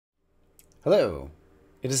Hello,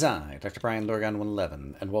 it is I, Dr. Brian Lorgon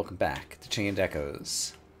 111, and welcome back to Chained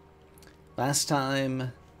Echoes. Last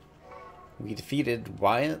time, we defeated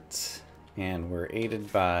Wyatt, and were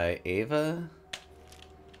aided by Ava,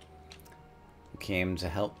 who came to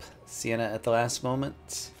help Sienna at the last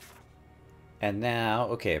moment. And now,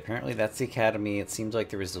 okay, apparently that's the academy. It seems like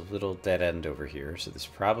there was a little dead end over here, so this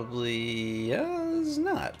probably is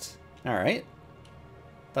not. Alright.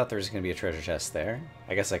 Thought there was going to be a treasure chest there.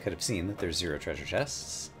 I guess I could have seen that there's 0 treasure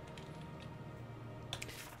chests.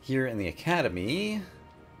 Here in the academy.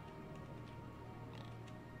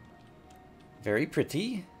 Very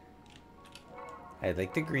pretty. I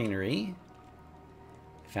like the greenery.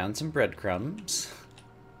 Found some breadcrumbs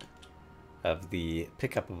of the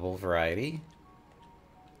pick-upable variety,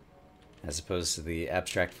 as opposed to the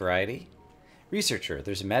abstract variety. Researcher,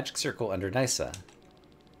 there's a magic circle under Nysa.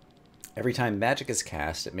 Every time magic is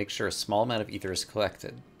cast, it makes sure a small amount of ether is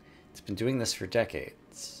collected. It's been doing this for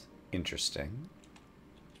decades. Interesting.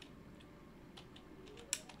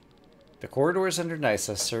 The corridors under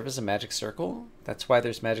Nysa serve as a magic circle. That's why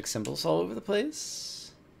there's magic symbols all over the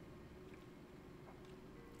place.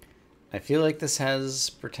 I feel like this has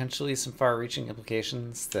potentially some far-reaching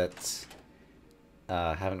implications that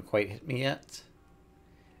haven't quite hit me yet.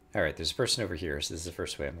 Alright, there's a person over here, so this is the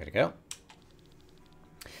first way I'm going to go.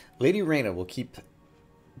 Lady Reyna will keep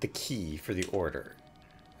the key for the order.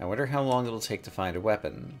 I wonder how long it'll take to find a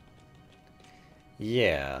weapon.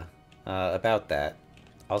 Yeah, about that.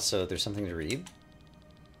 Also, there's something to read.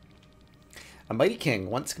 A mighty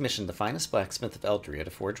king once commissioned the finest blacksmith of Eldria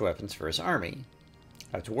to forge weapons for his army.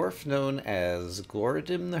 A dwarf known as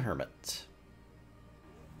Gloridim the Hermit.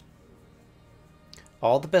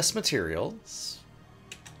 All the best materials.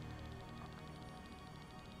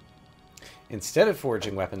 Instead of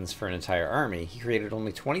forging weapons for an entire army, he created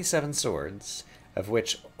only 27 swords, of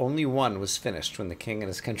which only one was finished when the king and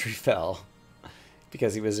his country fell,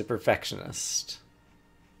 because he was a perfectionist.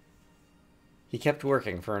 He kept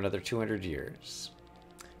working for another 200 years.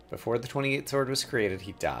 Before the 28th sword was created,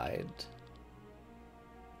 he died.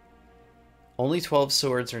 Only 12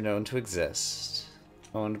 swords are known to exist,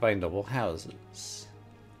 owned by noble houses.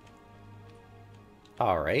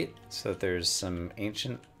 Alright, so there's some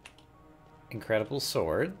ancient incredible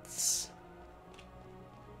swords.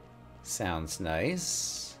 Sounds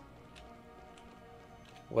nice.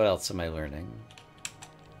 What else am I learning?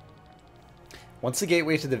 Once the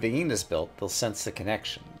gateway to the Vegine is built, they'll sense the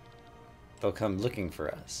connection. They'll come looking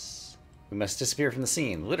for us. We must disappear from the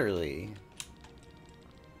scene, literally.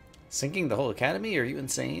 Sinking the whole academy? Are you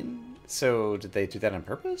insane? So, did they do that on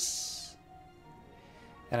purpose?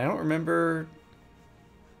 And I don't remember...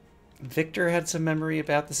 Victor had some memory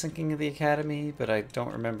about the sinking of the academy, but I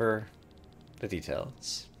don't remember the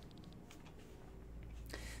details.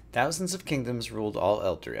 Thousands of kingdoms ruled all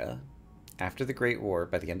Eldria. After the Great War,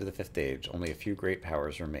 by the end of the Fifth Age, only a few great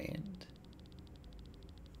powers remained.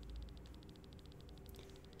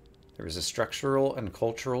 There was a structural and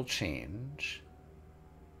cultural change.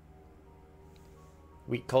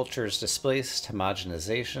 Weak cultures displaced,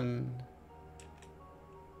 homogenization.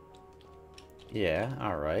 Yeah,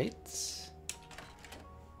 alright.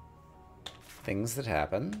 Things that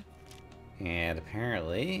happen. And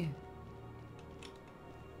apparently,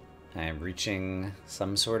 I'm reaching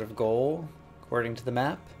some sort of goal, according to the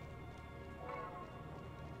map.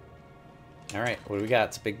 Alright, what do we got?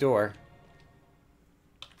 It's a big door.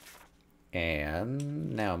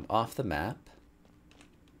 And now I'm off the map.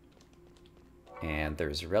 And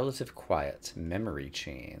there's relative quiet. Memory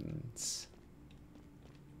chains.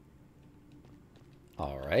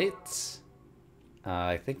 Alright.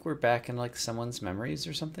 I think we're back in, like, someone's memories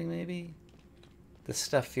or something, maybe? This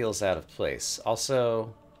stuff feels out of place.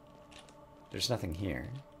 Also, there's nothing here.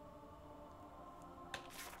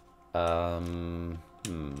 If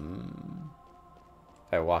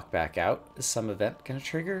I walk back out, is some event gonna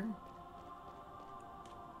trigger?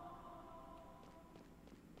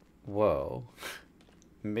 Whoa.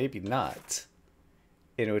 Maybe not.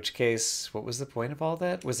 In which case, what was the point of all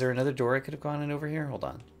that? Was there another door I could have gone in over here? Hold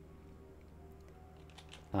on.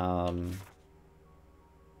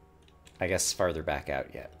 I guess farther back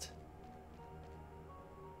out yet.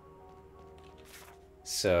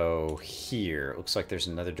 So here, looks like there's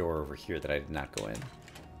another door over here that I did not go in.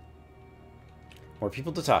 More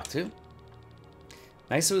people to talk to.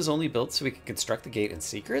 Nysa was only built so we could construct the gate in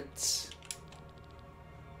secret.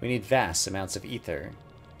 We need vast amounts of ether.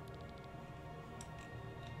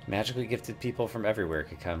 Magically gifted people from everywhere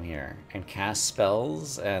could come here and cast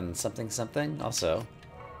spells and something something. Also,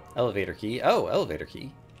 elevator key. Oh, elevator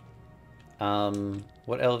key.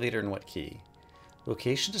 What elevator and what key?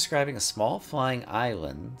 Location describing a small flying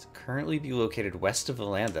island currently be located west of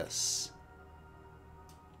Volandis.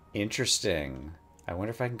 Interesting. I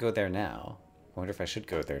wonder if I can go there now. I wonder if I should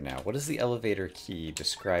go there now. What does the elevator key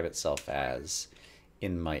describe itself as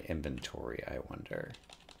in my inventory, I wonder?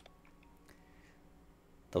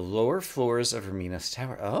 The lower floors of Ramina's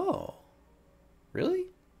Tower. Oh. Really?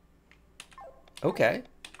 Okay.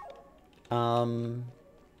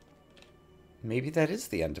 Maybe that is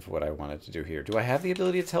the end of what I wanted to do here. Do I have the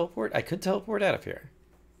ability to teleport? I could teleport out of here.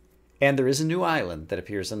 And there is a new island that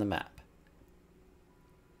appears on the map.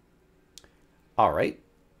 All right.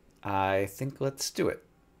 I think let's do it.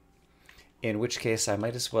 In which case, I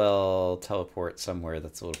might as well teleport somewhere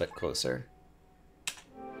that's a little bit closer.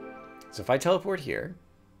 So if I teleport here...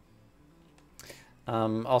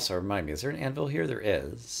 also, remind me, is there an anvil here? There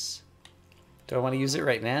is. Do I want to use it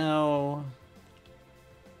right now?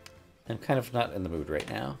 I'm kind of not in the mood right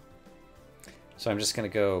now. So I'm just going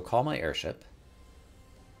to go call my airship.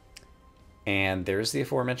 And there's the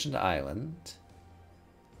aforementioned island.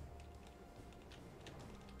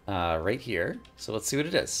 Right here. So let's see what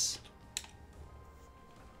it is.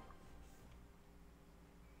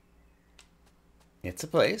 It's a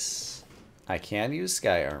place. I can use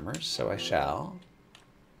sky armor, so I shall.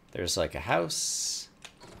 There's like a house.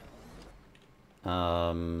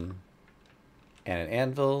 And an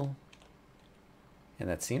anvil. And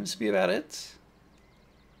that seems to be about it.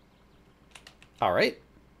 Alright.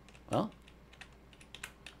 Well.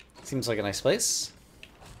 Seems like a nice place.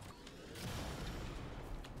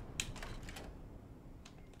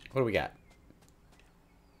 What do we got?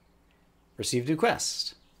 Received new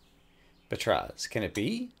quest. Betraz. Can it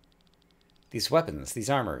be? These weapons, these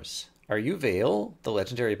armors. Are you Vale, the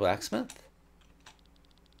legendary blacksmith?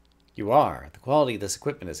 You are. The quality of this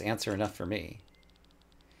equipment is answer enough for me.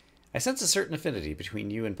 I sense a certain affinity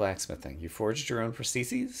between you and blacksmithing. You forged your own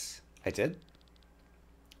prostheses? I did.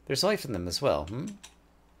 There's life in them as well, hmm?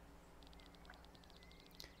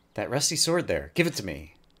 That rusty sword there. Give it to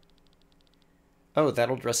me. Oh, that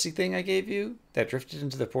old rusty thing I gave you? That drifted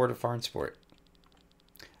into the port of Farnsport.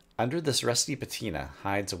 Under this rusty patina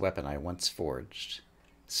hides a weapon I once forged.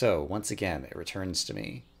 So, once again, it returns to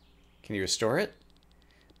me. Can you restore it?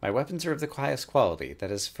 My weapons are of the highest quality,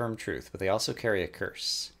 that is firm truth, but they also carry a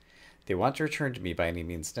curse. They want to return to me by any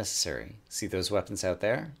means necessary. See those weapons out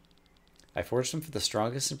there? I forged them for the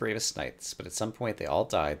strongest and bravest knights, but at some point they all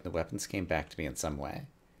died and the weapons came back to me in some way.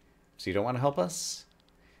 So you don't want to help us?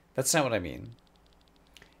 That's not what I mean.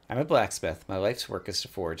 I'm a blacksmith. My life's work is to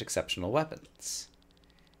forge exceptional weapons.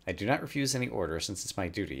 I do not refuse any order since it's my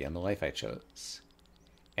duty and the life I chose.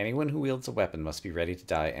 Anyone who wields a weapon must be ready to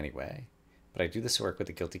die anyway, but I do this work with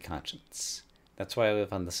a guilty conscience. That's why I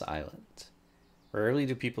live on this island. Rarely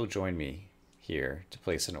do people join me here to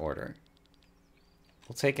place an order.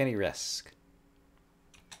 We'll take any risk.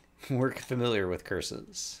 We're familiar with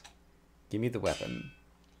curses. Give me the weapon.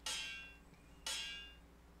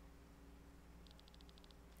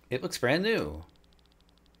 It looks brand new.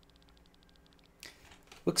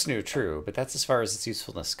 Looks new, true, but that's as far as its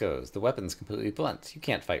usefulness goes. The weapon's completely blunt. You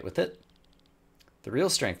can't fight with it. The real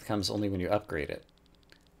strength comes only when you upgrade it.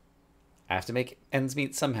 I have to make ends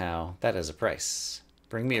meet somehow. That is a price.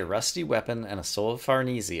 Bring me a rusty weapon and a soul of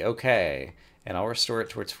Farnese, okay, and I'll restore it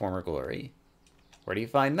to its former glory. Where do you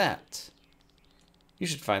find that? You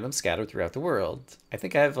should find them scattered throughout the world. I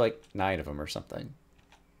think I have like 9 of them or something.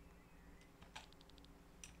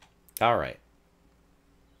 Alright.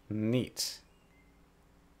 Neat.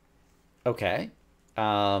 Okay.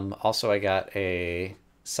 Also I got a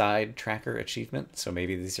side tracker achievement, so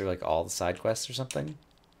maybe these are like all the side quests or something.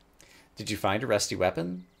 Did you find a rusty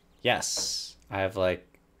weapon? Yes. I have like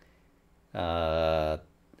 8 of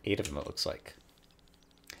them, it looks like.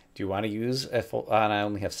 Do you want to use a full... and I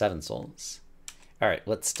only have 7 souls. Alright,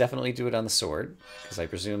 let's definitely do it on the sword, because I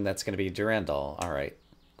presume that's going to be Durandal. Alright,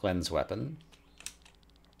 Glenn's weapon.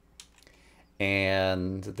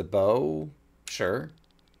 And the bow, sure.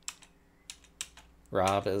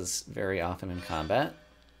 Rob is very often in combat.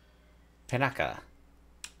 Penaka.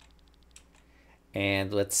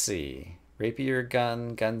 And let's see. Rapier,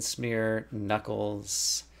 gun, gunsmear,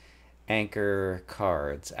 knuckles, anchor,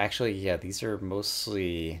 cards. Actually, yeah, these are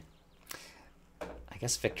mostly, I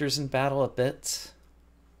guess, victors in battle a bit.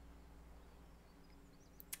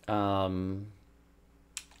 So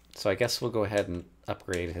I guess we'll go ahead and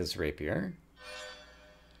upgrade his rapier.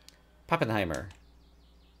 Pappenheimer.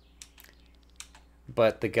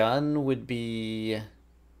 But the gun would be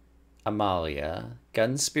Amalia.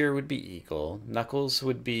 Gunspear would be Eagle. Knuckles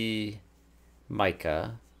would be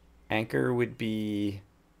Micah. Anchor would be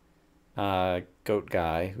goat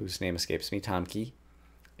guy, whose name escapes me, Tomki.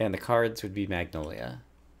 And the cards would be Magnolia.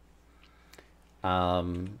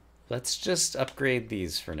 Let's just upgrade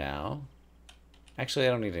these for now. Actually, I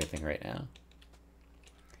don't need anything right now.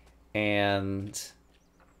 And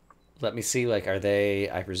let me see, like, are they...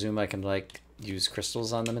 I presume I can, like, use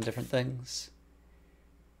crystals on them and different things.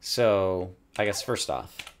 So, I guess first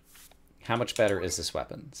off, how much better is this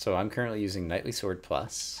weapon? So I'm currently using Knightly Sword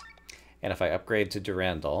Plus. And if I upgrade to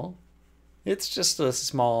Durandal, it's just a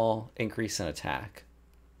small increase in attack.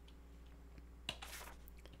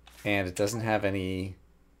 And it doesn't have any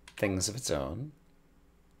things of its own.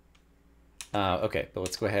 Okay, but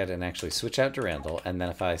let's go ahead and actually switch out Durandal. And then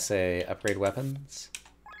if I say upgrade weapons,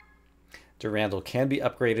 Durandal can be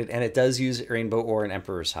upgraded, and it does use Rainbow Ore and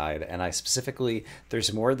Emperor's Hide. And I specifically,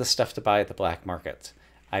 there's more of the stuff to buy at the black market,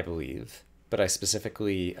 I believe. But I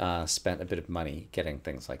specifically spent a bit of money getting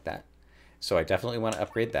things like that. So I definitely want to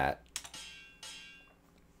upgrade that.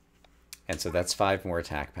 And so that's 5 more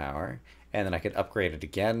attack power. And then I could upgrade it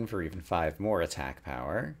again for even 5 more attack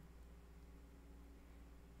power.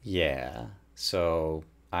 Yeah, so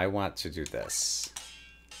I want to do this.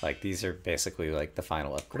 Like, these are basically like the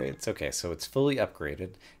final upgrades. Okay, so it's fully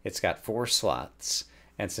upgraded. It's got 4 slots.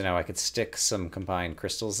 And so now I could stick some combined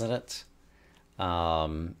crystals in it.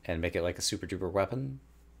 And make it like a super duper weapon.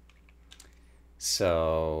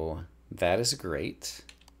 So that is great.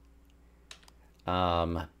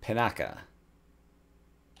 Pinaka.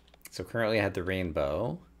 So currently I had the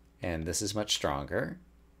rainbow, and this is much stronger.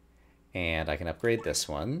 And I can upgrade this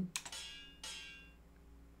one.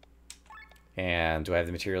 And do I have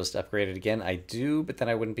the materials to upgrade it again? I do, but then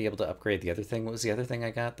I wouldn't be able to upgrade the other thing. What was the other thing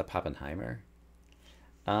I got? The Pappenheimer.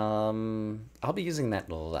 I'll be using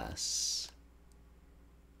that less.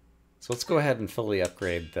 So let's go ahead and fully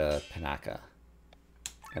upgrade the Pinaka.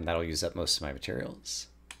 And that'll use up most of my materials.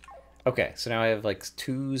 Okay, so now I have like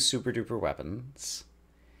 2 super duper weapons.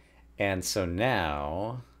 And so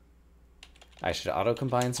now I should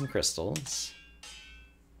auto-combine some crystals.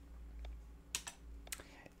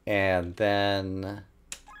 And then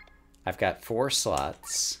I've got 4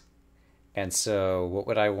 slots. And so what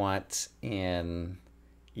would I want in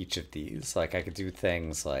each of these? Like, I could do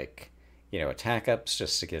things like, you know, attack ups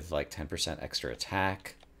just to give like 10% extra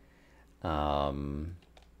attack. Bowmaster,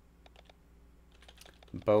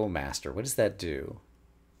 what does that do?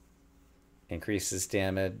 Increases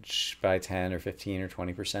damage by 10 or 15 or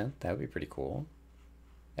 20%. That would be pretty cool.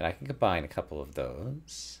 And I can combine a couple of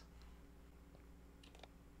those.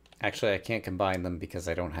 Actually, I can't combine them because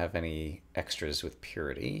I don't have any extras with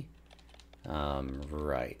purity.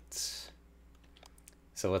 Right.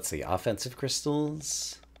 So let's see. Offensive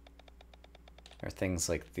crystals are things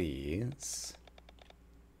like these.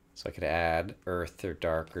 So I could add earth or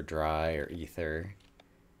dark or dry or ether.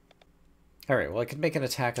 Alright, well I could make an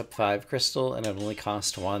attack up 5 crystal and it only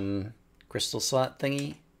cost 1 crystal slot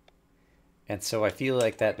thingy. And so I feel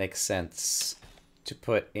like that makes sense to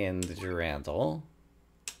put in the Durandal.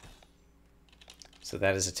 So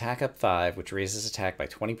that is attack up 5, which raises attack by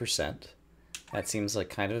 20%. That seems like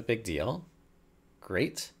kind of a big deal.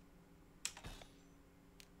 Great.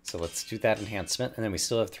 So let's do that enhancement, and then we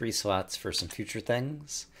still have 3 slots for some future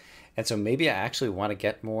things. And so maybe I actually want to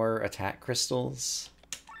get more attack crystals.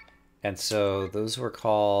 And so those were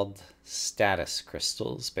called status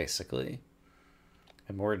crystals, basically.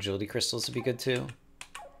 And more agility crystals would be good too.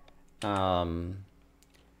 And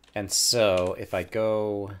so if I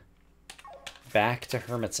go back to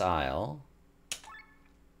Hermit's Isle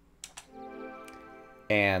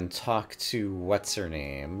and talk to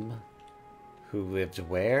what's-her-name, who lived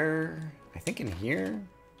where? I think in here?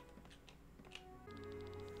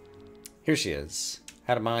 Here she is.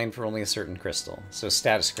 Had a mine for only a certain crystal. So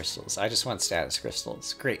status crystals. I just want status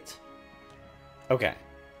crystals. Great. Okay.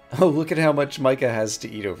 Oh, look at how much Micah has to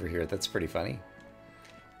eat over here. That's pretty funny.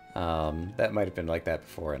 That might have been like that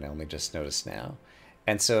before and I only just noticed now.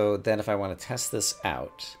 And so then if I want to test this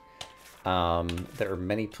out, there are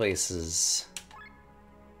many places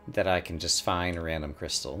that I can just find random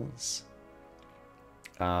crystals.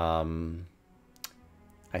 I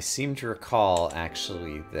seem to recall,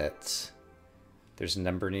 actually, that there's a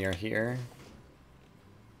number near here.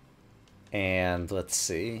 And let's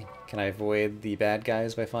see. Can I avoid the bad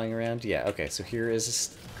guys by flying around? Yeah, okay, so here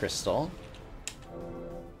is a crystal.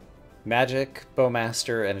 Magic,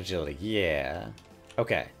 Bowmaster, and Agility. Yeah.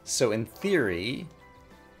 Okay, so in theory,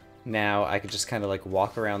 now I could just kind of like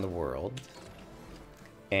walk around the world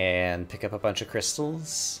and pick up a bunch of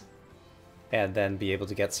crystals and then be able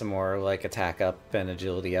to get some more like attack up and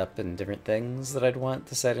agility up and different things that I'd want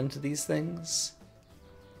to set into these things.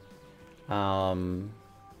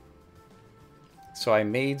 So I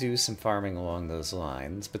may do some farming along those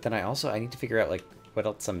lines, but then I need to figure out like what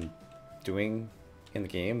else I'm doing in the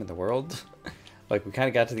game, in the world. Like we kind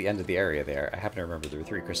of got to the end of the area there. I happen to remember there were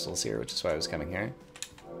 3 crystals here, which is why I was coming here.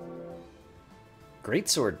 Great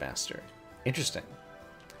Sword Master. Interesting.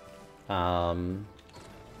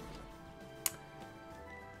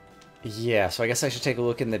 Yeah, so I guess I should take a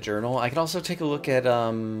look in the journal. I could also take a look at,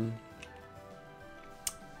 yeah,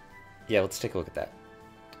 let's take a look at that.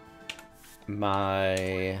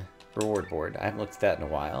 My reward board. I haven't looked at that in a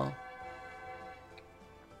while.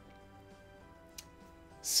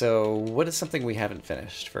 So, what is something we haven't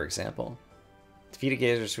finished, for example? Defeat a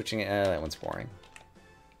gazer switching... that one's boring.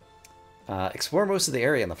 Explore most of the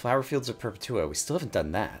area in the flower fields of Perpetua. We still haven't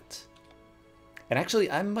done that. And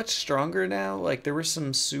actually, I'm much stronger now. Like, there were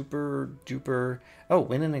some super duper... Oh,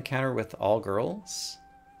 win an encounter with all girls?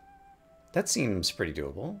 That seems pretty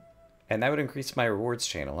doable. And that would increase my rewards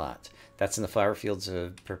chain a lot. That's in the flower fields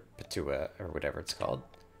of Perpetua, or whatever it's called.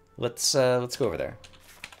 Let's go over there.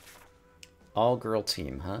 All-girl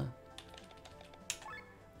team, huh?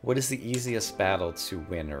 What is the easiest battle to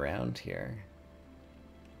win around here?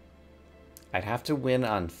 I'd have to win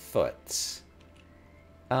on foot.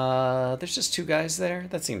 There's just 2 guys there?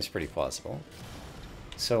 That seems pretty plausible.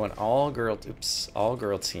 So an all-girl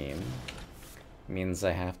team means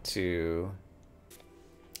I have to...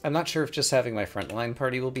 I'm not sure if just having my frontline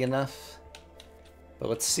party will be enough, but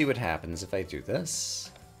let's see what happens if I do this.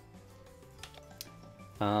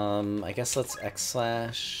 I guess let's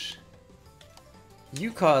X/.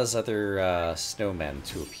 You cause other snowmen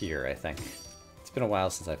to appear, I think. It's been a while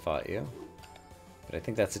since I fought you, but I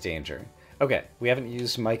think that's a danger. Okay, we haven't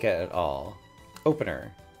used Micah at all.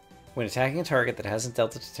 Opener. When attacking a target that hasn't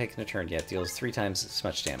dealt it to take a turn yet, deals 3 times as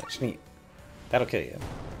much damage. Neat. That'll kill you.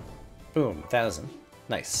 Boom, 1,000.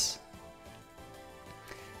 Nice.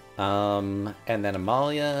 And then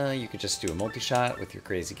Amalia, you could just do a multi-shot with your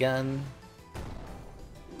crazy gun.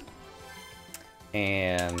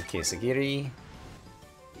 And Kesagiri.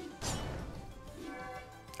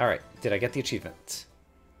 Alright, did I get the achievement?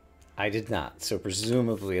 I did not, so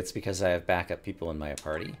presumably it's because I have backup people in my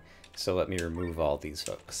party. So let me remove all these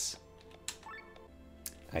folks.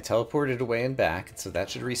 I teleported away and back, so that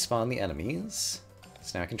should respawn the enemies.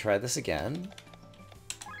 So now I can try this again.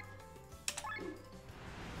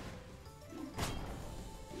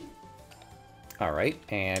 Alright,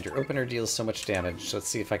 and your opener deals so much damage. Let's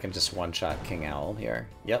see if I can just one-shot King Owl here.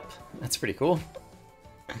 Yep, that's pretty cool.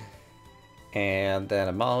 And then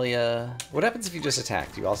Amalia. What happens if you just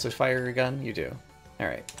attack? Do you also fire your gun? You do.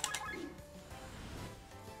 Alright.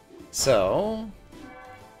 So...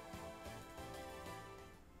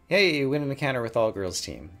 Hey, you win an encounter with all girls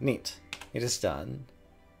team. Neat. It is done.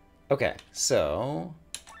 Okay, so...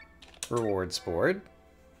 Rewards board.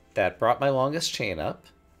 That brought my longest chain up.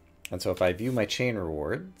 And so if I view my chain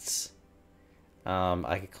rewards,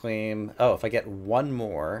 I could claim... Oh, if I get 1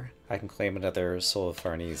 more, I can claim another Soul of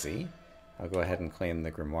Farnese. I'll go ahead and claim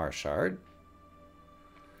the Grimoire Shard.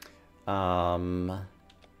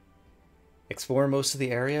 Explore most of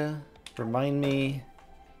the area. Remind me...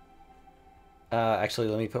 actually,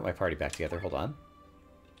 let me put my party back together. Hold on.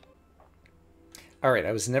 Alright,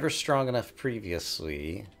 I was never strong enough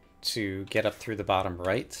previously to get up through the bottom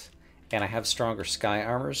right. And I have stronger sky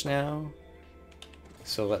armors now.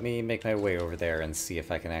 So let me make my way over there and see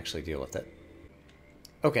if I can actually deal with it.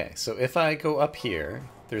 Okay, so if I go up here,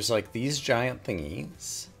 there's like these giant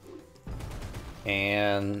thingies.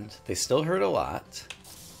 And they still hurt a lot.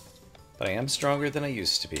 But I am stronger than I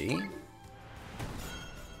used to be.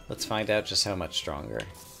 Let's find out just how much stronger.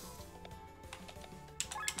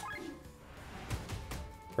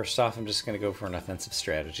 First off, I'm just going to go for an offensive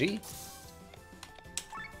strategy.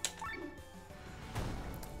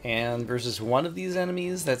 And versus one of these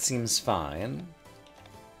enemies, that seems fine.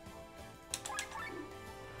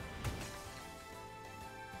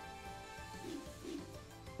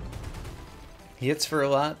 He hits for a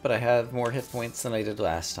lot, but I have more hit points than I did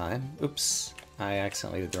last time. Oops, I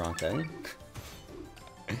accidentally did the wrong thing.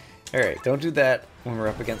 Alright, don't do that when we're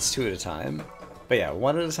up against 2 at a time. But yeah,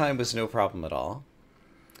 1 at a time was no problem at all.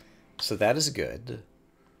 So that is good.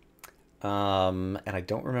 And I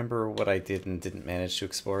don't remember what I did and didn't manage to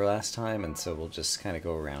explore last time, and so we'll just kind of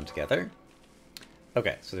go around together.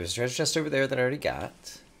 Okay, so there's a treasure chest over there that I already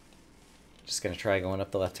got. Just gonna try going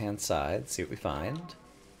up the left-hand side, see what we find.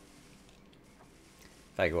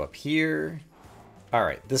 If I go up here...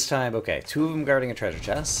 Alright, this time, okay, 2 of them guarding a treasure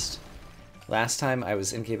chest. Last time I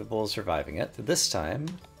was incapable of surviving it. This time,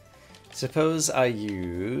 suppose I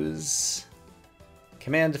use...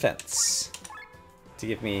 Command Defense. To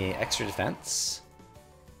give me extra defense.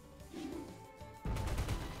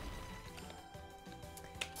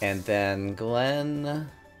 And then Glenn...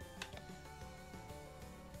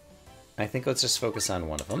 I think let's just focus on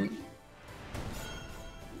one of them.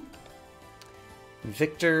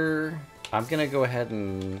 Victor, I'm gonna go ahead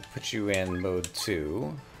and put you in mode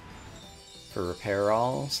 2 for repair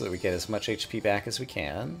all, so that we get as much HP back as we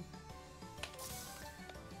can.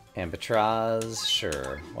 And Batraz,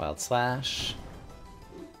 sure. Wild Slash.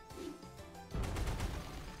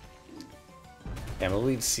 And we'll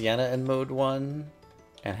leave Sienna in mode 1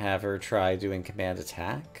 and have her try doing command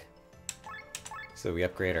attack. So we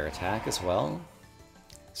upgrade our attack as well.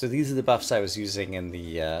 So these are the buffs I was using in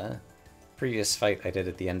the previous fight I did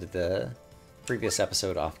at the end of the previous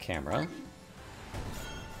episode off camera.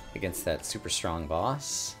 Against that super strong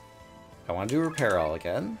boss. I want to do repair all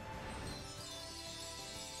again.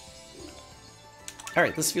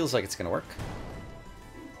 Alright, this feels like it's going to work.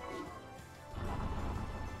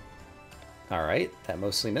 Alright, that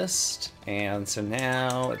mostly missed. And so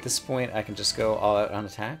now, at this point, I can just go all out on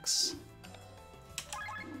attacks.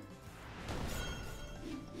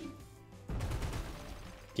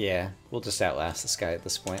 Yeah, we'll just outlast this guy at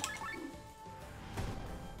this point.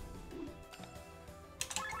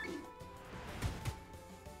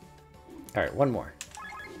 Alright, one more.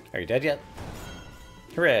 Are you dead yet?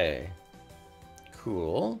 Hooray!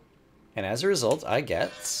 Cool. And as a result, I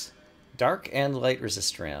get dark and light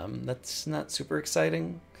resist RAM. That's not super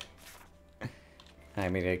exciting. I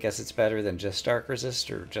mean, I guess it's better than just dark resist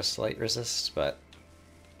or just light resist, but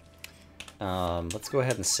let's go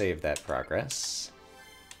ahead and save that progress,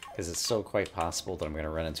 because it's still quite possible that I'm going to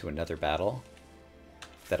run into another battle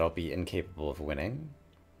that I'll be incapable of winning.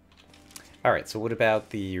 Alright, so what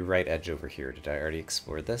about the right edge over here? Did I already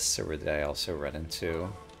explore this, or did I also run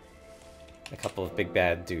into a couple of big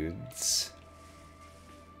bad dudes?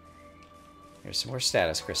 Here's some more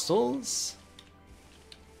status crystals.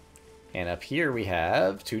 And up here we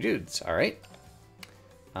have 2 dudes. Alright.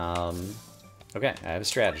 Okay, I have a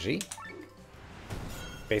strategy.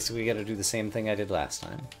 Basically, gotta do the same thing I did last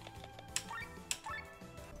time.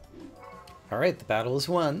 Alright, the battle is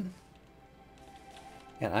won.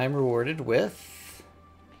 And I'm rewarded with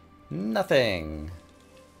nothing.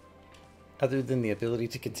 Other than the ability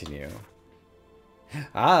to continue.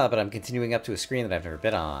 Ah, but I'm continuing up to a screen that I've never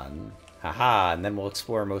been on. Haha, and then we'll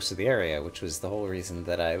explore most of the area, which was the whole reason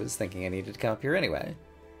that I was thinking I needed to come up here anyway.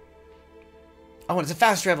 Oh, and it's a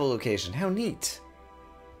fast travel location. How neat.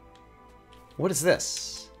 What is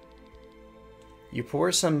this? You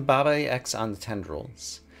pour some Baba X on the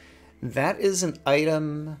tendrils. That is an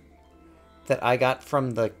item that I got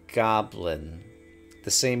from the goblin.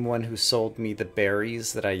 The same one who sold me the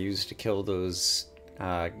berries that I used to kill those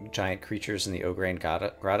giant creatures in the Ogre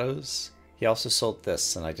grottos. He also sold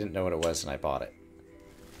this, and I didn't know what it was, and I bought it.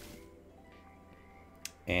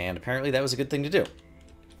 And apparently that was a good thing to do.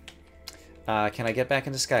 Can I get back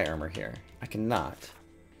into Sky Armor here? I cannot.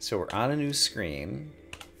 So we're on a new screen.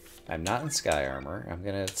 I'm not in Sky Armor. I'm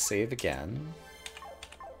gonna save again.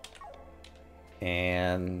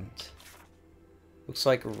 And looks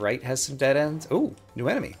like right has some dead ends. Oh, new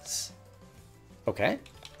enemies. Okay.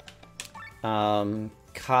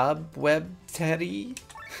 Cobweb Teddy.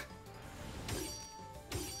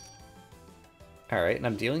 Alright, and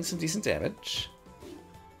I'm dealing some decent damage.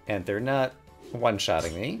 And they're not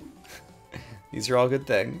one-shotting me. These are all good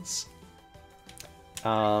things.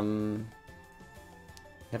 Nevertheless,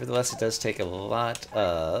 it does take a lot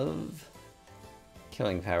of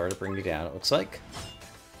killing power to bring me down, it looks like.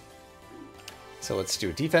 So let's do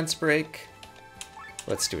a defense break.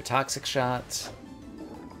 Let's do a toxic shot.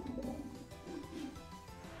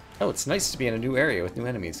 Oh, it's nice to be in a new area with new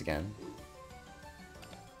enemies again.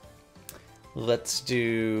 Let's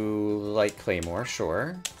do Light Claymore,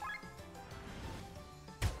 sure.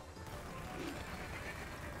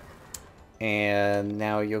 And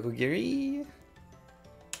now Yokogiri?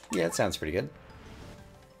 Yeah, it sounds pretty good.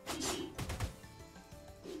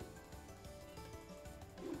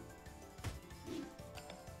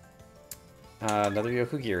 Another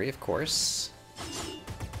Yokogiri, of course.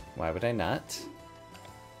 Why would I not?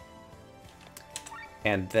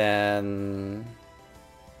 And then...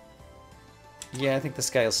 yeah, I think this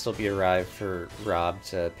guy will still be arrived for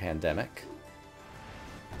robbed Pandemic.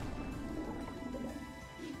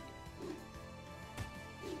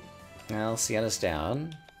 Well, Sienna's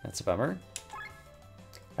down. That's a bummer.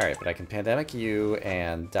 Alright, but I can Pandemic you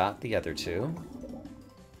and dot the other two.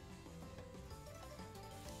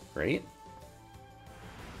 Great.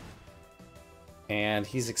 And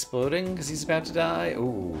he's exploding because he's about to die.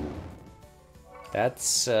 Ooh.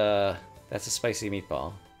 That's a spicy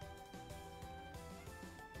meatball.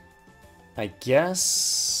 I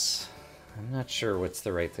guess... I'm not sure what's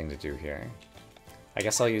the right thing to do here. I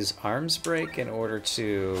guess I'll use Arms Break in order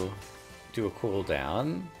to do a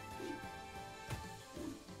cooldown.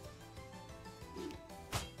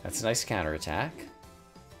 That's a nice counterattack.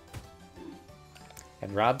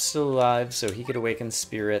 And Rob's still alive, so he could awaken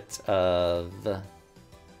Spirit of... they're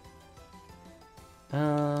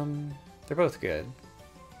both good.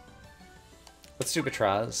 Let's do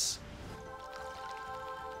Batraz.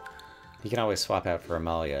 You can always swap out for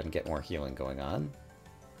Amalia and get more healing going on.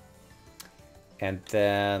 And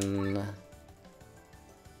then...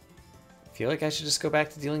 I feel like I should just go back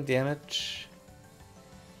to dealing damage.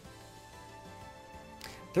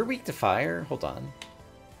 They're weak to fire? Hold on.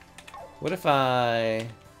 What if I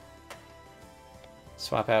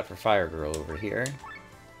swap out for Fire Girl over here,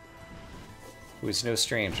 who is no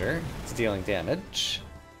stranger to dealing damage?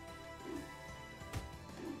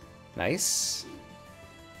 Nice.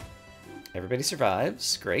 Everybody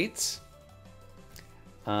survives. Great.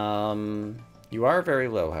 You are very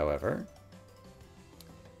low, however.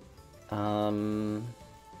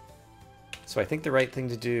 So I think the right thing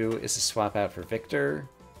to do is to swap out for Victor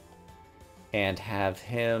and have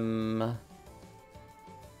him...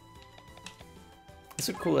 This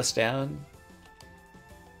would cool us down.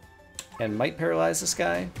 And might paralyze this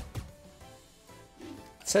guy.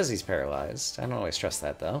 It says he's paralyzed. I don't always trust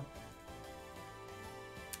that, though.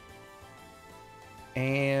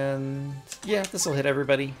 And... yeah, this will hit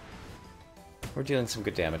everybody. We're dealing some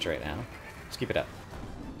good damage right now. Let's keep it up.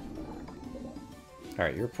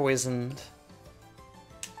 Alright, you're poisoned.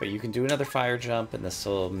 But you can do another fire jump, and this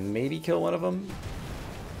will maybe kill one of them.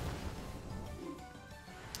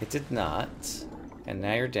 It did not. And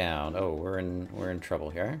now you're down. Oh, we're in trouble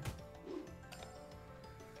here.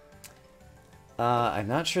 I'm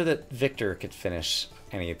not sure that Victor could finish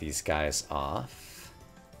any of these guys off.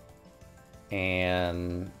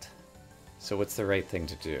 And so what's the right thing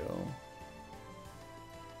to do?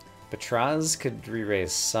 Batraz could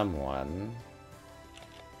re-raise someone.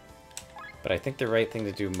 But I think the right thing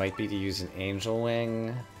to do might be to use an Angel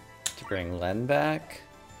Wing to bring Len back.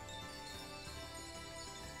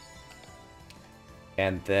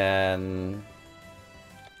 And then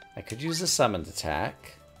I could use a summoned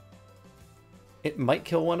attack. It might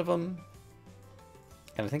kill one of them.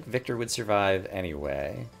 And I think Victor would survive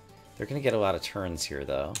anyway. They're going to get a lot of turns here,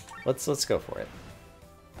 though. Let's go for it.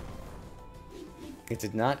 It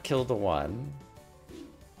did not kill the one.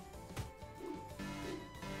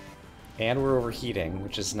 And we're overheating,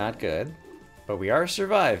 which is not good. But we are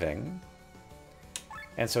surviving.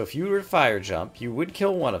 And so if you were to fire jump, you would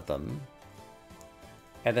kill one of them.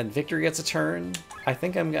 And then Victor gets a turn. I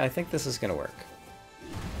think this is going to work.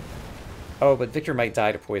 Oh, but Victor might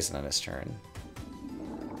die to poison on his turn.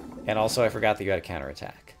 And also I forgot that you had a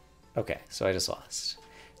counterattack. Okay, so I just lost.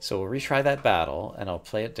 So we'll retry that battle, and I'll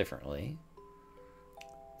play it differently.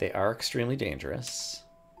 They are extremely dangerous.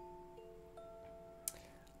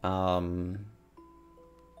 I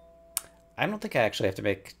don't think I actually have to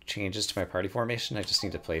make changes to my party formation. I just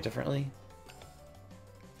need to play differently.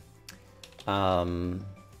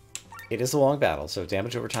 It is a long battle, so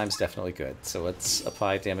damage over time is definitely good. So let's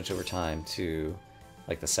apply damage over time to,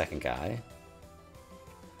 like, the second guy.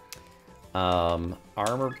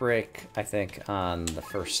 Armor break, I think, on the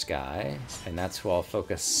first guy, and that's who I'll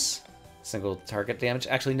focus single target damage.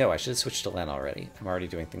 Actually, no, I should have switched to Len already. I'm already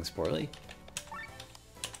doing things poorly.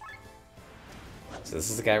 So this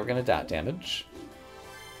is the guy we're going to dot damage.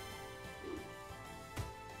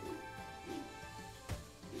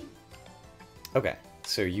 Okay,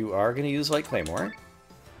 so you are going to use Light Claymore.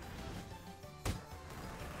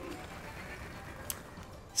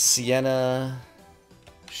 Sienna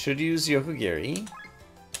should use Yokogiri.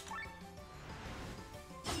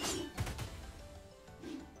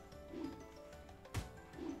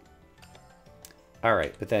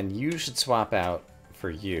 Alright, but then you should swap out for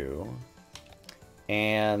you.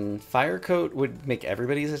 And Fire Coat would make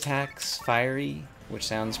everybody's attacks fiery, which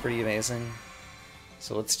sounds pretty amazing.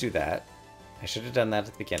 So let's do that. I should have done that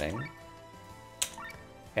at the beginning.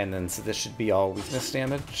 And then, so this should be all weakness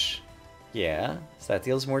damage. Yeah, so that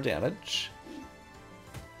deals more damage.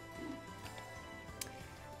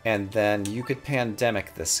 And then you could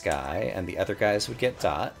Pandemic this guy, and the other guys would get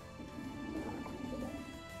dot.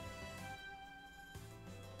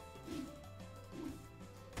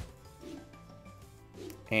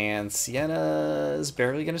 And Sienna is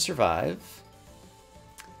barely going to survive.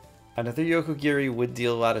 Another Yokogiri would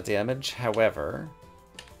deal a lot of damage, however,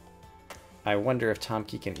 I wonder if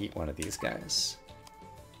Tomki can eat one of these guys.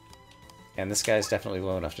 And this guy's definitely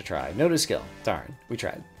low enough to try. No new skill. Darn, we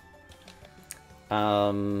tried.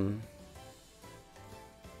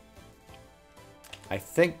 I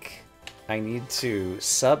think I need to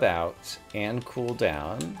sub out and cool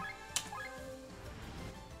down.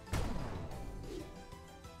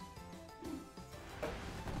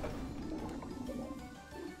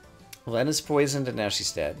 Len is poisoned and now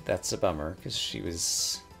she's dead. That's a bummer because she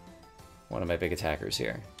was one of my big attackers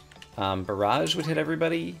here. Barrage would hit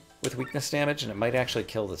everybody with weakness damage and it might actually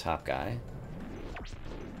kill the top guy.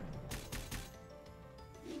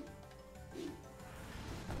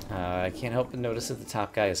 I can't help but notice that the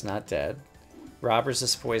top guy is not dead. Rob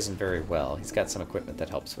resists poison very well. He's got some equipment that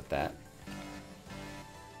helps with that.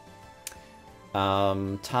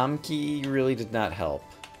 Tomkey really did not help.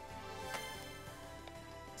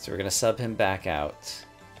 So we're going to sub him back out.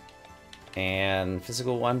 And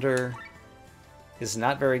Physical Wonder is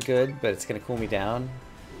not very good, but it's going to cool me down.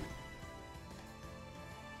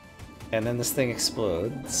 And then this thing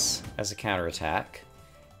explodes as a counterattack.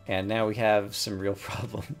 And now we have some real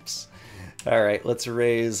problems. Alright, let's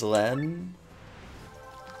raise Len.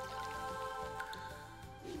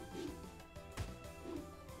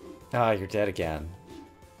 Ah, you're dead again.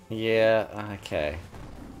 Yeah, okay.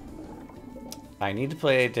 I need to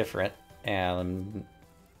play different, and I'm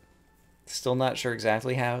still not sure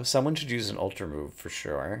exactly how. Someone should use an Ultra move for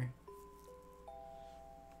sure.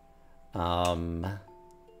 I'm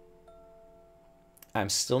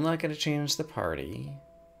still not going to change the party.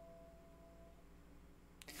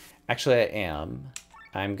 Actually, I am.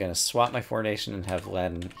 I'm going to swap my formation and have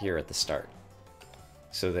Len here at the start,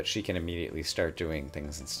 so that she can immediately start doing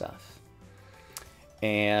things and stuff.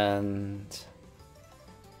 And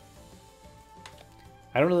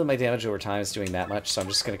I don't know that my damage over time is doing that much, so I'm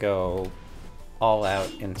just going to go all out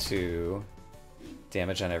into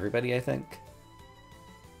damage on everybody, I think.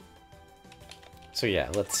 So yeah,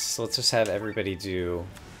 let's just have everybody do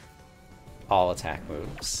all attack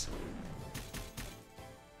moves.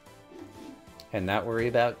 And not worry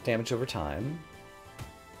about damage over time.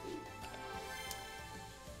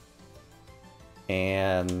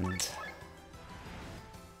 And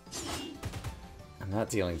I'm not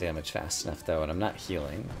dealing damage fast enough though, and I'm not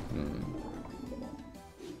healing.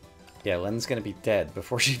 Yeah, Len's gonna be dead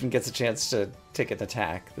before she even gets a chance to take an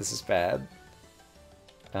attack. This is bad.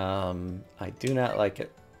 I do not like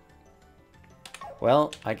it.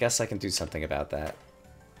 Well, I guess I can do something about that.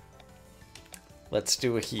 Let's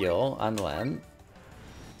do a heal on Len.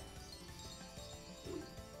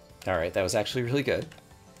 Alright, that was actually really good.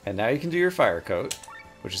 And now you can do your fire coat,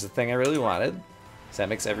 which is the thing I really wanted. So that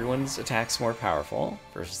makes everyone's attacks more powerful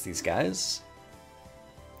versus these guys.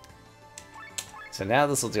 So now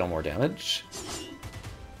this will deal more damage.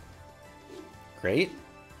 Great.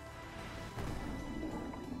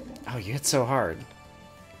 Oh, you hit so hard.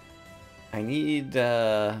 I need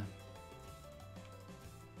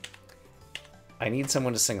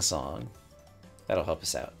someone to sing a song. That'll help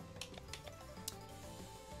us out.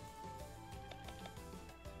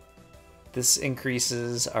 This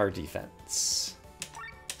increases our defense.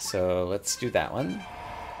 So let's do that one.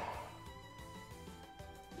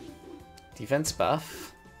 Defense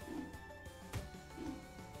buff.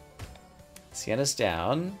 Sienna's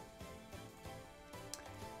down.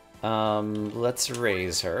 Let's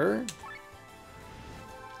raise her.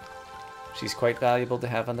 She's quite valuable to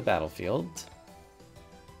have on the battlefield.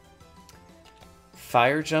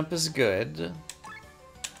 Fire jump is good.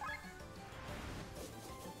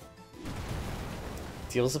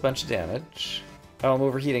 Deals a bunch of damage. Oh, I'm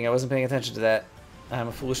overheating. I wasn't paying attention to that. I'm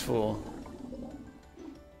a foolish fool.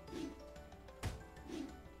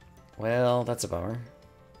 Well, that's a bummer.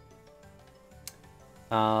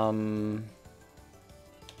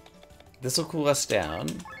 This will cool us down.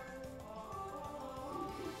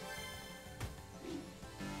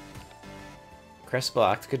 Crest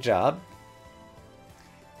blocked. Good job.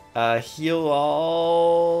 Heal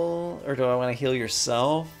all... Or do I want to heal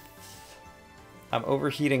yourself? I'm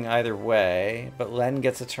overheating either way, but Len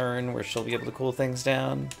gets a turn where she'll be able to cool things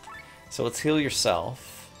down. So let's heal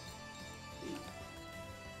yourself.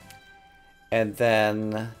 And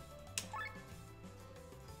then...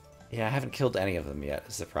 Yeah, I haven't killed any of them yet,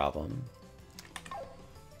 is the problem.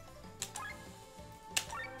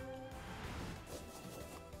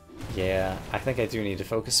 Yeah, I think I do need to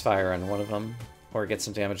focus fire on one of them, or get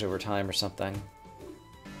some damage over time or something.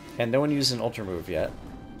 And no one used an Ultra move yet,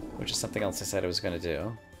 which is something else I said I was going to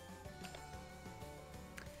do.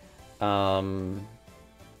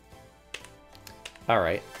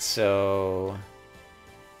 Alright, so...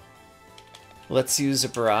 Let's use a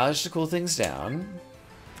barrage to cool things down.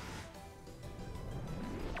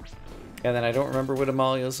 And then I don't remember what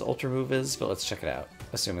Amalia's Ultra move is, but let's check it out,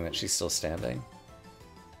 assuming that she's still standing.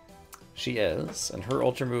 She is, and her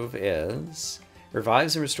Ultra move is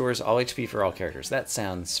Revives and restores all HP for all characters. That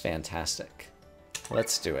sounds fantastic.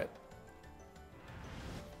 Let's do it.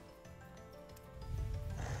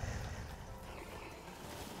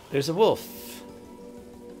 There's a wolf.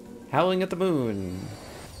 Howling at the moon.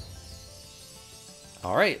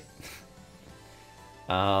 Alright.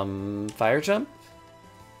 Fire jump?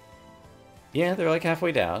 Yeah, they're like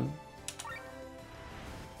halfway down.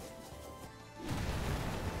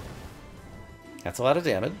 That's a lot of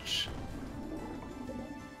damage.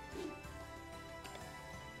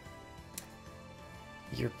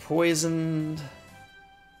 You're poisoned.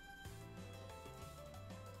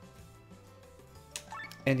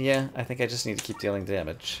 And yeah, I think I just need to keep dealing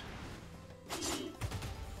damage.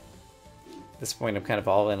 At this point, I'm kind of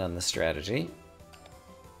all in on the strategy.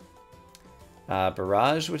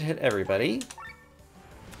 Barrage would hit everybody.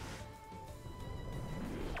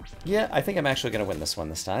 Yeah, I think I'm actually going to win this one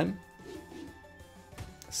this time.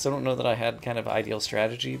 Still don't know that I had kind of ideal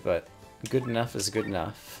strategy, but good enough is good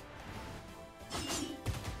enough.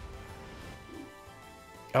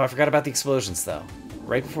 Oh, I forgot about the explosions, though.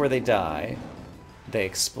 Right before they die, they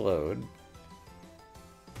explode.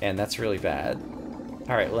 And that's really bad.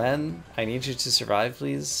 Alright, Len, I need you to survive,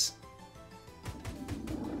 please.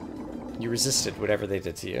 You resisted whatever they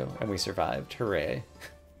did to you, and we survived. Hooray.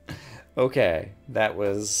 Okay, that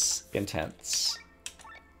was intense.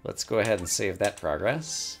 Let's go ahead and save that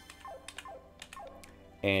progress.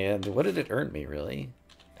 And what did it earn me, really?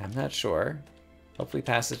 I'm not sure. Hopefully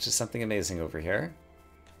passage to something amazing over here.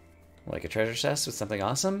 Like a treasure chest with something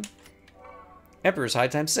awesome. Emperor's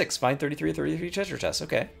Hide times 6. Find 33 treasure chests.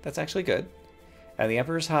 Okay, that's actually good. And the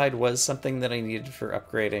Emperor's Hide was something that I needed for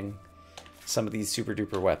upgrading some of these super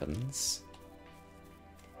duper weapons.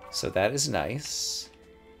 So that is nice.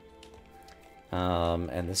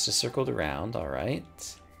 And this just circled around,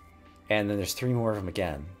 alright. And then there's 3 more of them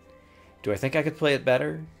again. Do I think I could play it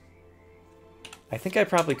better? I think I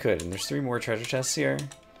probably could, and there's 3 more treasure chests here.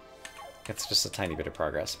 It's just a tiny bit of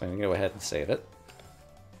progress, but I'm going to go ahead and save it.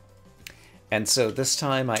 And so this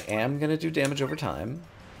time I am going to do damage over time.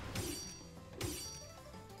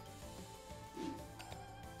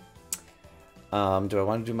 Do I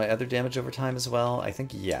want to do my other damage over time as well? I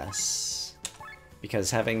think yes.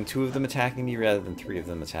 Because having 2 of them attacking me rather than 3 of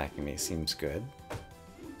them attacking me seems good.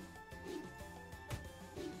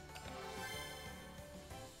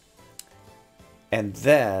 And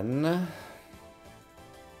then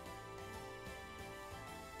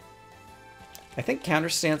I think counter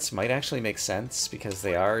stance might actually make sense because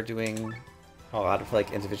they are doing a lot of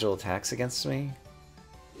like individual attacks against me.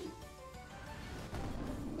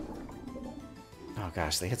 Oh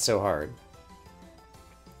gosh, they hit so hard.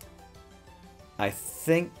 I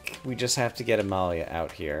think we just have to get Amalia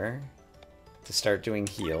out here to start doing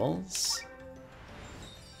heals.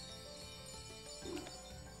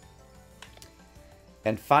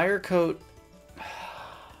 And Fire Coat,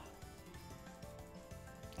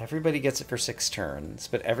 everybody gets it for 6 turns,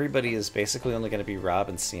 but everybody is basically only going to be Rob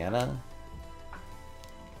and Sienna.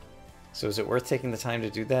 So is it worth taking the time to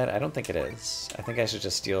do that? I don't think it is. I think I should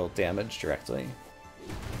just deal damage directly.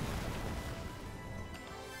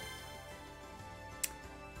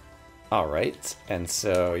 Alright, and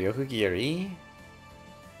so Yokugiri.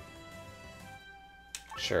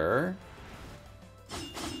 Sure.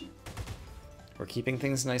 We're keeping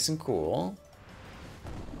things nice and cool.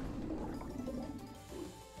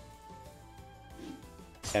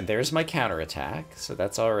 And there's my counterattack, so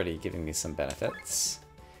that's already giving me some benefits.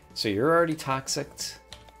 So you're already toxic,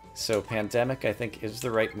 so Pandemic I think is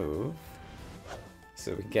the right move.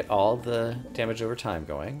 So we can get all the damage over time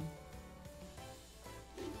going.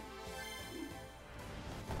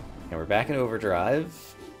 And we're back in overdrive.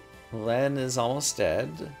 Len is almost dead,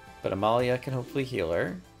 but Amalia can hopefully heal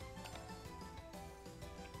her.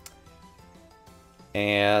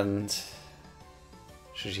 And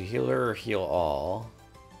should you heal her or heal all?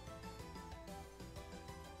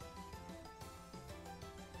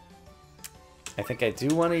 I think I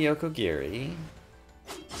do want a Yokogiri.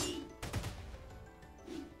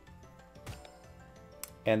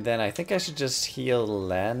 And then I think I should just heal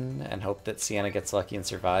Len and hope that Sienna gets lucky and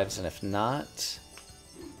survives, and if not,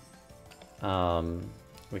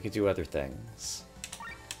 we could do other things.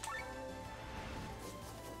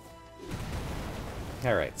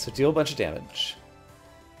 Alright, so deal a bunch of damage.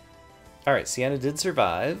 Alright, Sienna did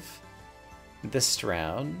survive this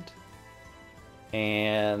round.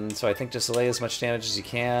 And so I think just lay as much damage as you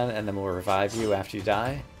can, and then we'll revive you after you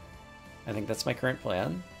die. I think that's my current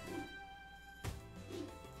plan.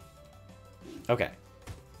 Okay.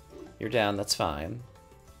 You're down, that's fine.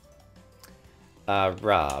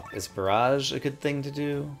 Rob, is Barrage a good thing to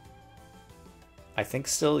do? I think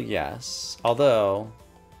still yes. Although,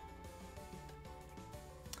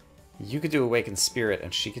 you could do Awakened Spirit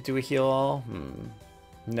and she could do a heal all?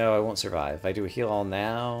 No, I won't survive. If I do a heal all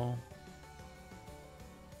now...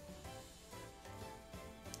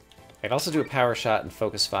 I could also do a power shot and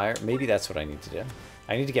focus fire. Maybe that's what I need to do.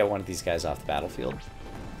 I need to get one of these guys off the battlefield.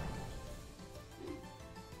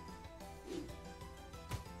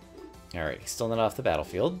 Alright, he's still not off the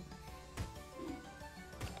battlefield.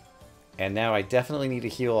 And now I definitely need to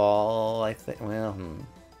heal all, I think. Well,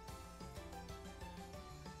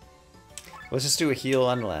 let's just do a heal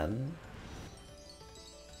on Len.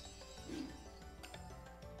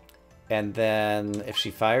 And then if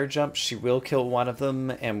she fire jumps, she will kill one of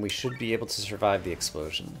them, and we should be able to survive the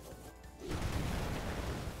explosion.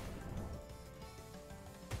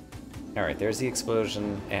 Alright, there's the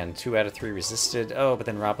explosion, and 2 out of 3 resisted. Oh, but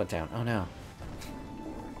then Rob went down. Oh no.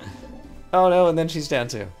 Oh no, and then she's down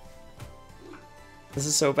too. This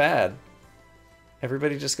is so bad.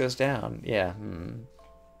 Everybody just goes down. Yeah.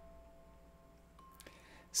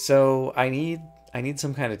 So I need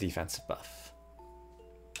some kind of defensive buff.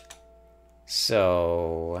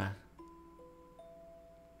 So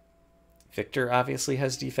Victor obviously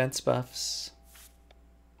has defense buffs.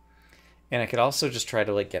 And I could also just try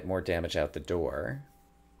to like get more damage out the door.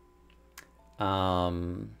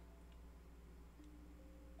 Batraz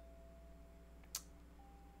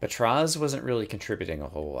wasn't really contributing a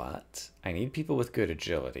whole lot. I need people with good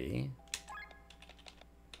agility.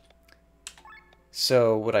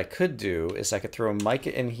 So what I could do is I could throw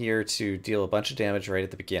Micah in here to deal a bunch of damage right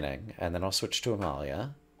at the beginning, and then I'll switch to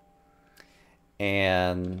Amalia.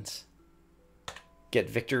 And get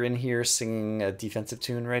Victor in here singing a defensive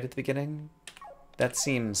tune right at the beginning. That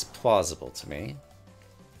seems plausible to me.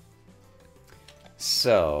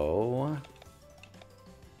 So,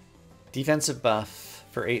 defensive buff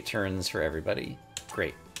for 8 turns for everybody.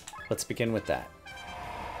 Great. Let's begin with that.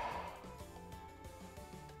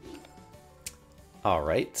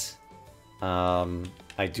 Alright.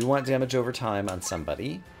 I do want damage over time on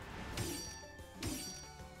somebody.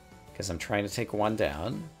 Because I'm trying to take one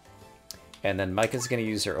down. And then Micah's going to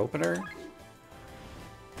use her opener.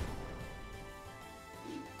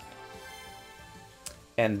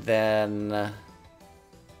 And then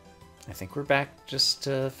I think we're back just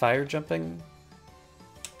to fire jumping.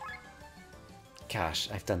 Gosh,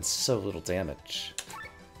 I've done so little damage.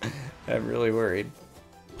 I'm really worried.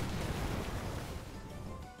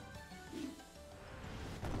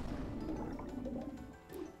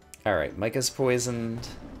 Alright, Micah's poisoned.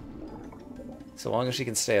 So long as she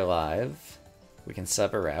can stay alive, we can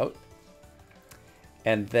sub her out.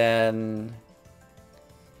 And then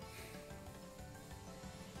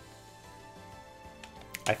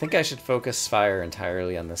I think I should focus fire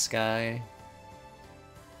entirely on this guy.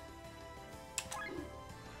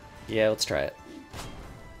 Yeah, let's try it.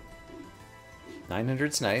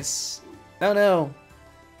 900's nice. Oh no!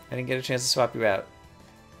 I didn't get a chance to swap you out.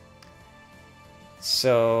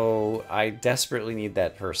 So I desperately need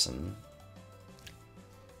that person.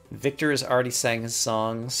 Victor has already sang his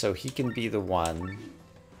song, so he can be the one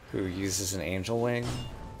who uses an angel wing.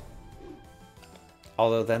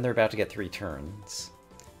 Although then they're about to get 3 turns.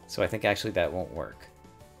 So I think actually that won't work.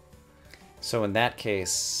 So in that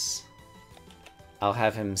case, I'll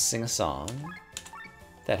have him sing a song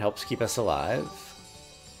that helps keep us alive.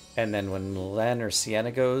 And then when Len or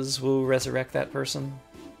Sienna goes, we'll resurrect that person.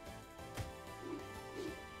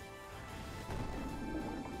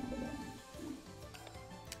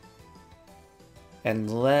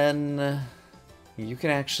 And Len, you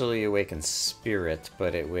can actually awaken spirit,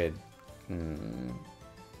 but it would...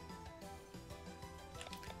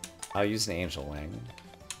 I'll use an angel wing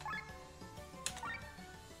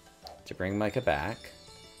to bring Micah back.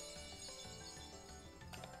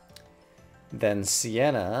 Then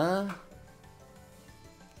Sienna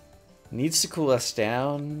needs to cool us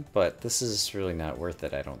down, but this is really not worth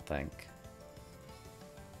it, I don't think.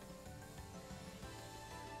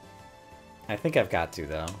 I think I've got to,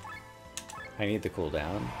 though. I need the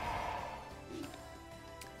cooldown.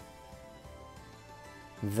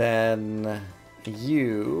 Then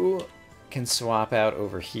you can swap out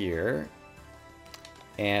over here.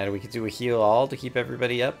 And we could do a heal all to keep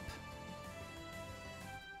everybody up.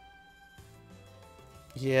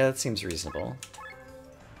 Yeah, that seems reasonable.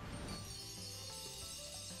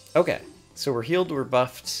 Okay, so we're healed, we're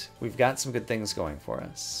buffed. We've got some good things going for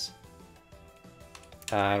us.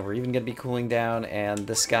 We're even going to be cooling down, and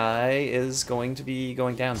this guy is going to be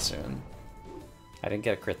going down soon. I didn't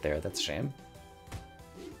get a crit there, that's a shame.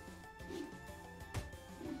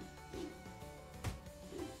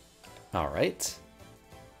 Alright.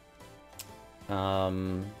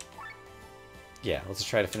 Yeah, let's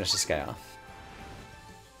try to finish this guy off.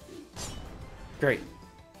 Great.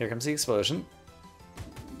 Here comes the explosion.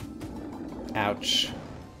 Ouch.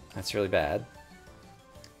 That's really bad.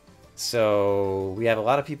 So, we have a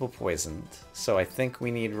lot of people poisoned. So I think we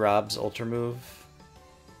need Rob's Ultra Move.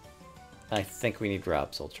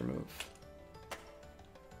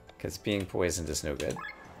 Because being poisoned is no good.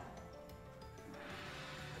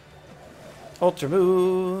 Ultra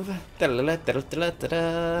Move!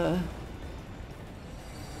 Da-da-da-da-da-da-da-da.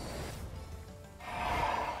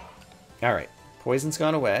 Alright. Poison's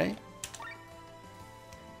gone away.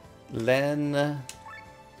 Len...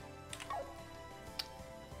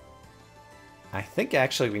 I think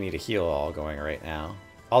actually we need a heal all going right now.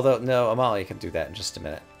 Although, no, Amalia can do that in just a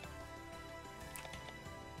minute.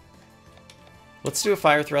 Let's do a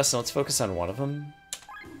fire thrust and let's focus on one of them.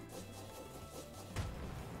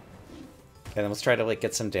 And then let's try to like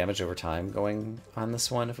get some damage over time going on this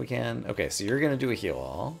one if we can. Okay, so you're gonna do a heal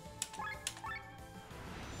all.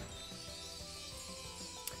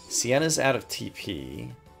 Sienna's out of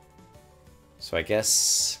TP. So I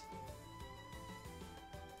guess...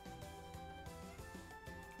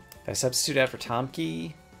 if I substitute out for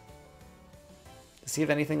Tomke... does he have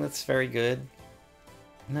anything that's very good?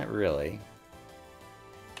 Not really.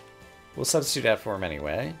 We'll substitute out for him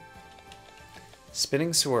anyway.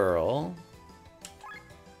 Spinning Swirl.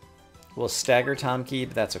 We'll stagger Tomke,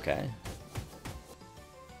 but that's okay.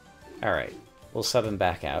 Alright. We'll sub him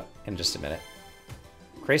back out in just a minute.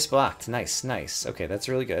 Grace blocked. Nice, nice. Okay, that's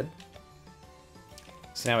really good.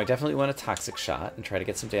 So now I definitely want a Toxic Shot and try to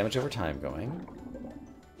get some damage over time going.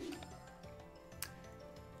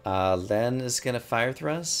 Len is gonna Fire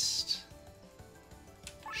Thrust.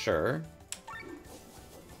 Sure.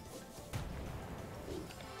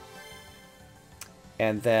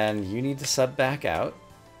 And then you need to sub back out.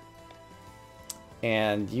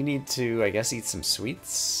 And you need to, I guess, eat some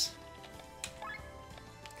sweets.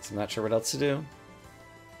 Because I'm not sure what else to do.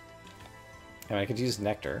 I mean, I could use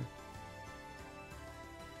nectar.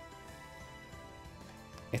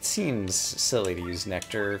 It seems silly to use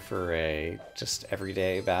nectar for a just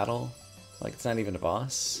everyday battle. Like, it's not even a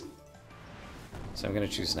boss. So I'm going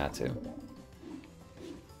to choose not to.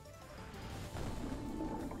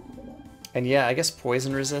 And yeah, I guess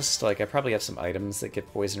poison resist. Like, I probably have some items that get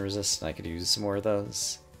poison resist, and I could use some more of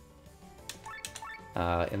those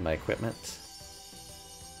in my equipment.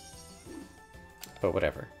 But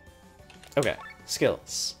whatever. Okay,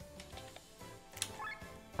 skills.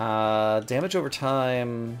 Damage over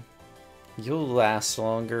time. You'll last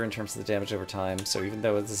longer in terms of the damage over time, so even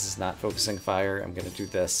though this is not focusing fire, I'm going to do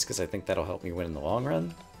this because I think that'll help me win in the long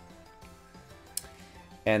run.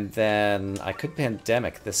 And then I could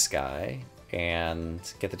Pandemic this guy and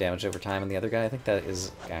get the damage over time on the other guy. I think that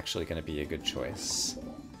is actually going to be a good choice.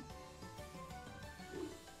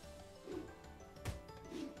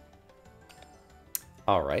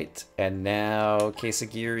 Alright, and now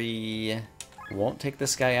Kesagiri won't take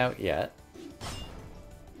this guy out yet.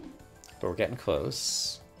 But we're getting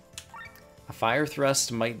close. A Fire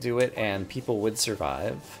Thrust might do it, and people would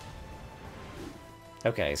survive.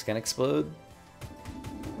 Okay, he's gonna explode.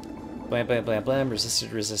 Blam, blam, blam, blam.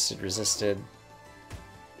 Resisted, resisted, resisted.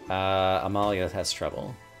 Amalia has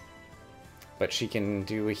trouble. But she can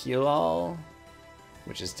do a heal all,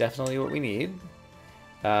 which is definitely what we need.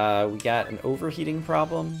 We got an overheating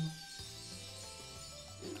problem.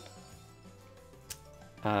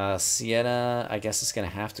 Sienna, I guess, is going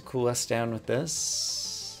to have to cool us down with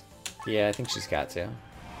this. Yeah, I think she's got to.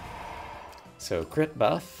 So, crit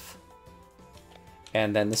buff.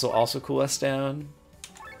 And then this will also cool us down.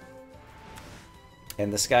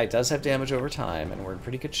 And this guy does have damage over time, and we're in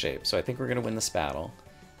pretty good shape. So I think we're going to win this battle.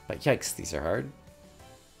 But yikes, these are hard.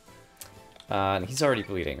 And he's already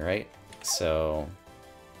bleeding, right? So...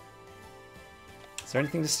 is there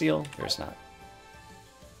anything to steal? There's not.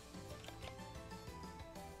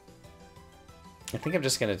 I think I'm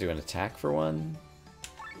just going to do an attack for one.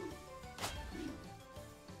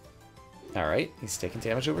 Alright, he's taking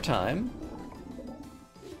damage over time.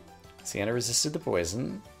 Sienna resisted the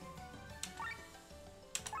poison.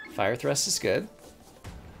 Fire Thrust is good.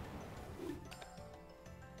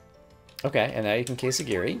 Okay, and now you can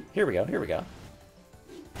Kesagiri. Here we go, here we go.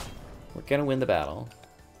 We're going to win the battle.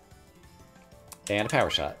 And a Power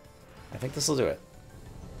Shot. I think this will do it.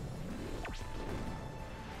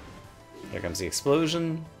 Here comes the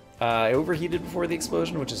explosion. I overheated before the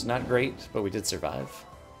explosion, which is not great, but we did survive.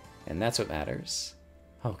 And that's what matters.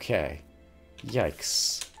 Okay.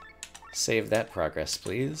 Yikes. Save that progress,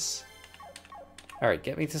 please. Alright,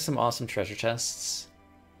 get me to some awesome treasure chests.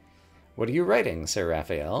 What are you writing, Sir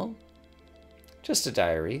Raphael? Just a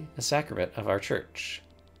diary, a sacrament of our church.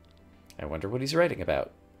 I wonder what he's writing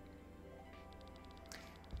about.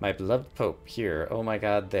 My beloved Pope, here, oh my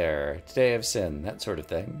God, there. Today I've sinned, that sort of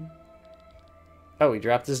thing. Oh, he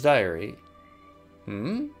dropped his diary.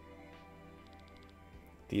 Hmm?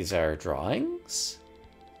 These are drawings?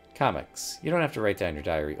 Comics. You don't have to write down your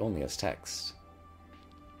diary only as text.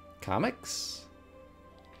 Comics?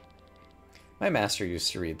 My master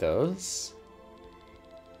used to read those.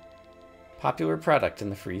 Popular product in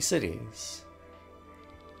the free cities.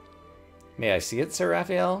 May I see it, Sir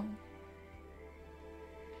Raphael?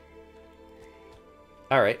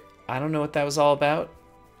 Alright, I don't know what that was all about.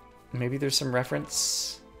 Maybe there's some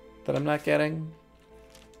reference that I'm not getting.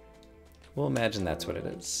 We'll imagine that's what it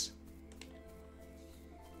is.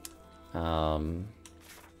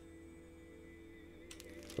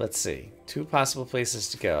 Let's see. 2 possible places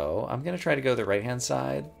to go. I'm going to try to go the right-hand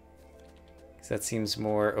side. Because that seems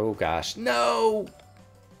more... Oh, gosh. No!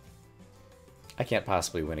 I can't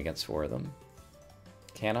possibly win against 4 of them.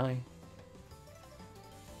 Can I?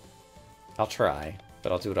 I'll try,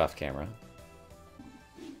 but I'll do it off camera.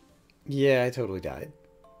 Yeah, I totally died.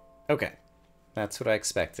 Okay. That's what I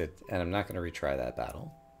expected, and I'm not going to retry that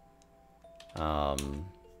battle.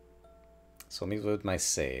 So let me load my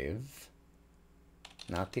save.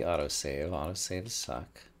 Not the autosave. Autosaves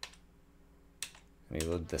suck. Let me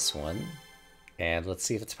load this one. And let's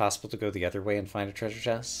see if it's possible to go the other way and find a treasure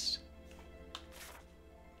chest.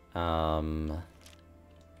 Did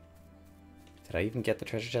I even get the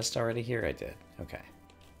treasure chest already here? I did. Okay.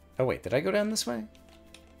 Oh wait, did I go down this way?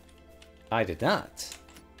 I did not.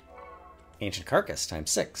 Ancient Carcass times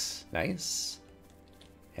 6. Nice.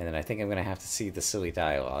 And then I think I'm going to have to see the silly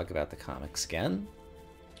dialogue about the comics again.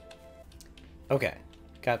 Okay.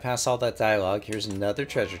 Got past all that dialogue. Here's another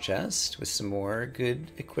treasure chest with some more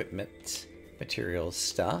good equipment, materials,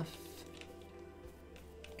 stuff.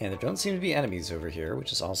 And there don't seem to be enemies over here,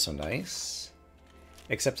 which is also nice.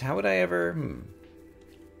 Except how would I ever...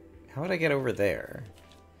 How would I get over there?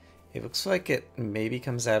 It looks like it maybe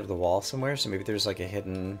comes out of the wall somewhere, so maybe there's like a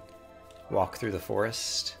hidden walk through the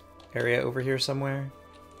forest area over here somewhere.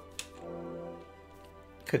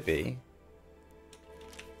 Could be.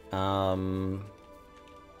 Could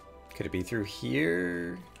it be through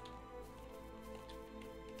here?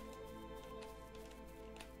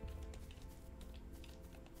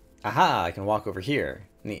 Aha, I can walk over here.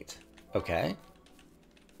 Neat. Okay.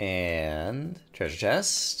 And treasure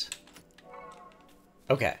chest.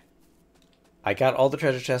 Okay. I got all the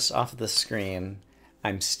treasure chests off of the screen.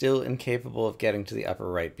 I'm still incapable of getting to the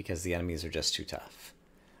upper right because the enemies are just too tough.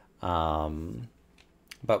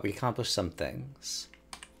 But we accomplished some things.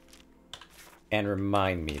 And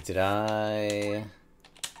remind me, did I...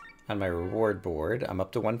 On my reward board, I'm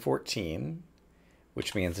up to 114.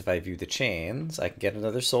 Which means if I view the chains, I can get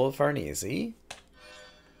another Soul of Farnese.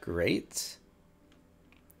 Great.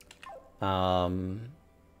 Okay,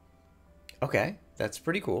 that's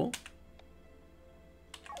pretty cool.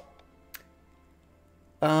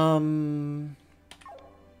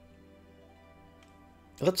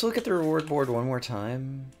 Let's look at the reward board one more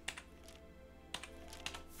time.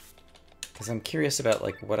 Because I'm curious about,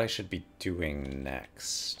 like, what I should be doing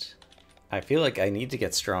next. I feel like I need to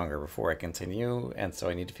get stronger before I continue, and so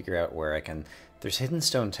I need to figure out where I can... There's hidden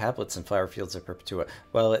stone tablets and flower fields of Perpetua.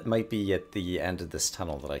 Well, it might be at the end of this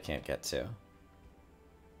tunnel that I can't get to.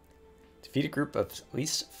 Defeat a group of at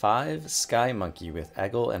least 5 Sky Monkey with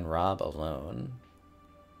Eggle and Rob alone.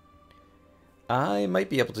 I might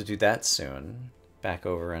be able to do that soon. Back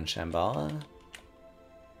over on Shambhala.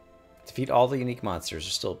 Defeat all the unique monsters.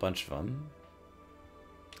 There's still a bunch of them.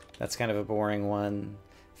 That's kind of a boring one.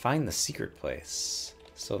 Find the secret place.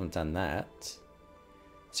 Still haven't done that.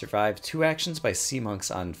 Survive 2 actions by sea monks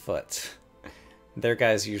on foot. Their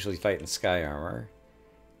guys usually fight in sky armor.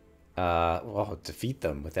 Well, defeat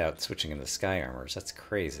them without switching into sky armors. That's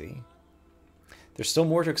crazy. There's still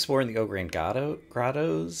more to explore in the Ogre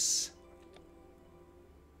Grottos.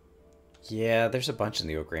 Yeah, there's a bunch in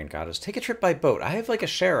the Ogre Grottos. Take a trip by boat. I have like a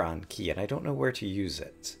Charon key and I don't know where to use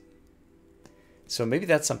it. So maybe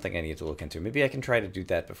that's something I need to look into. Maybe I can try to do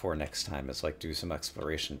that before next time, is like do some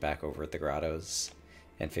exploration back over at the grottos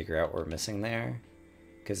and figure out what we're missing there.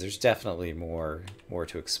 Because there's definitely more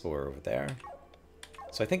to explore over there.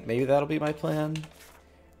 So I think maybe that'll be my plan.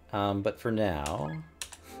 But for now,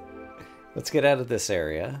 let's get out of this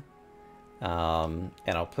area. And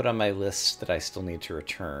I'll put on my list that I still need to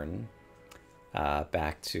return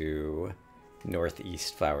back to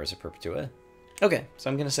Northeast Flowers of Perpetua. Okay, so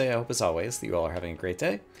I'm going to say I hope as always that you all are having a great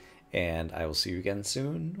day, and I will see you again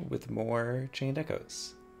soon with more Chained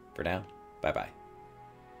Echoes. For now, bye-bye.